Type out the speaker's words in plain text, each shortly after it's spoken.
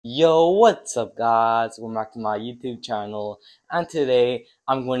Yo, what's up guys? Welcome back to my YouTube channel, and today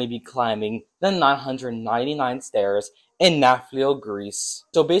I'm going to be climbing the 999 stairs in Nafplio, Greece.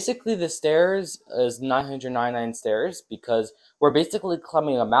 So basically the stairs is 999 stairs because we're basically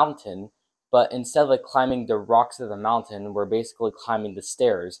climbing a mountain, but instead of climbing the rocks of the mountain, we're basically climbing the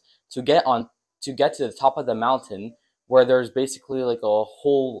stairs to get to the top of the mountain, where there's basically like a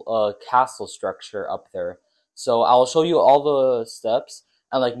whole castle structure up there. So I'll show you all the steps,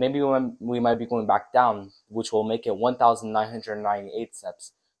 and maybe we might be going back down, which will make it 1,998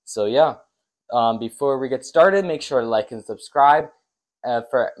 steps. So yeah, before we get started, make sure to like and subscribe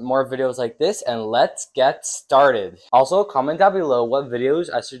for more videos like this, and let's get started. Also, comment down below what videos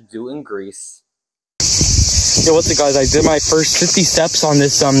I should do in Greece. Yo, what's up guys? I did my first 50 steps on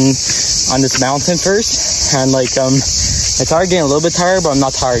this mountain first, and it's already getting a little bit tired, but I'm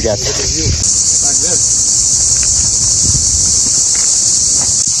not tired yet.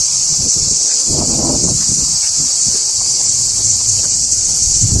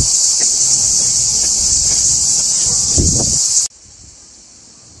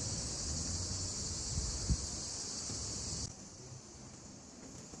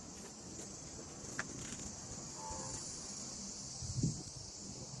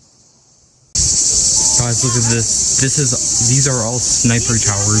 Guys, look at this. These are all sniper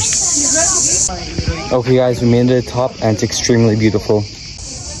towers. Okay guys, we made it to the top and it's extremely beautiful.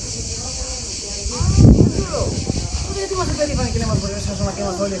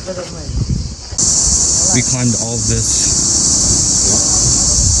 We climbed all of this.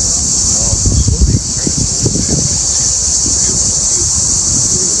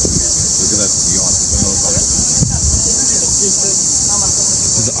 Look at that yacht.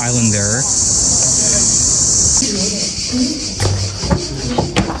 There's an island there.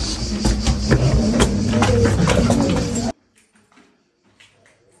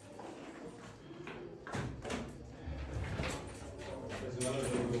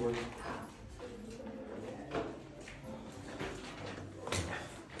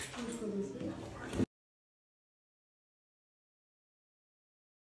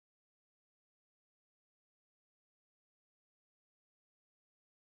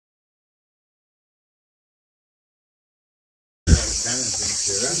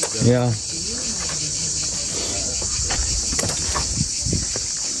 Yeah.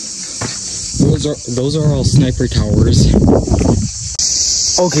 Those are all sniper towers.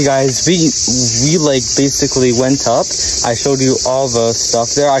 Okay guys, we basically went up. I showed you all the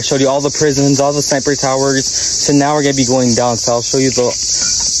stuff there. I showed you all the prisons, all the sniper towers. So now we're gonna be going down. So I'll show you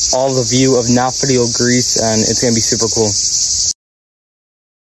all the view of Nafplio, Greece, and it's gonna be super cool.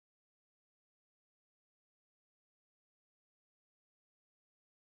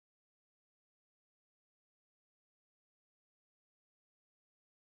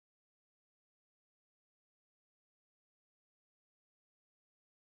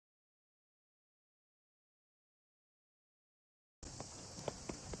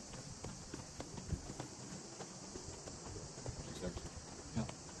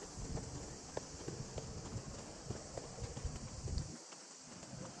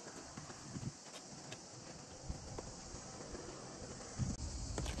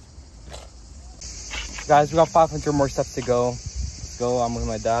 Guys, we got 500 more steps to go. Let's go. I'm with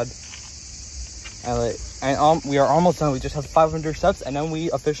my dad. And we are almost done. We just have 500 steps, and then we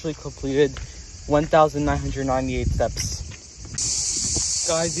officially completed 1,998 steps.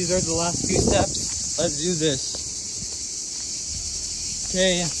 Guys, these are the last few steps. Let's do this.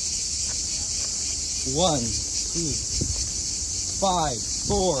 Okay. 1, 2, 5,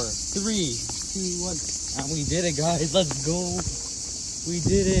 4, 3, 2, 1. And we did it, guys. Let's go. We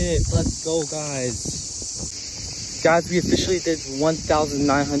did it. Let's go, guys. Guys, we officially did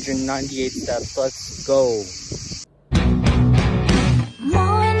 1,998 steps. Let's go.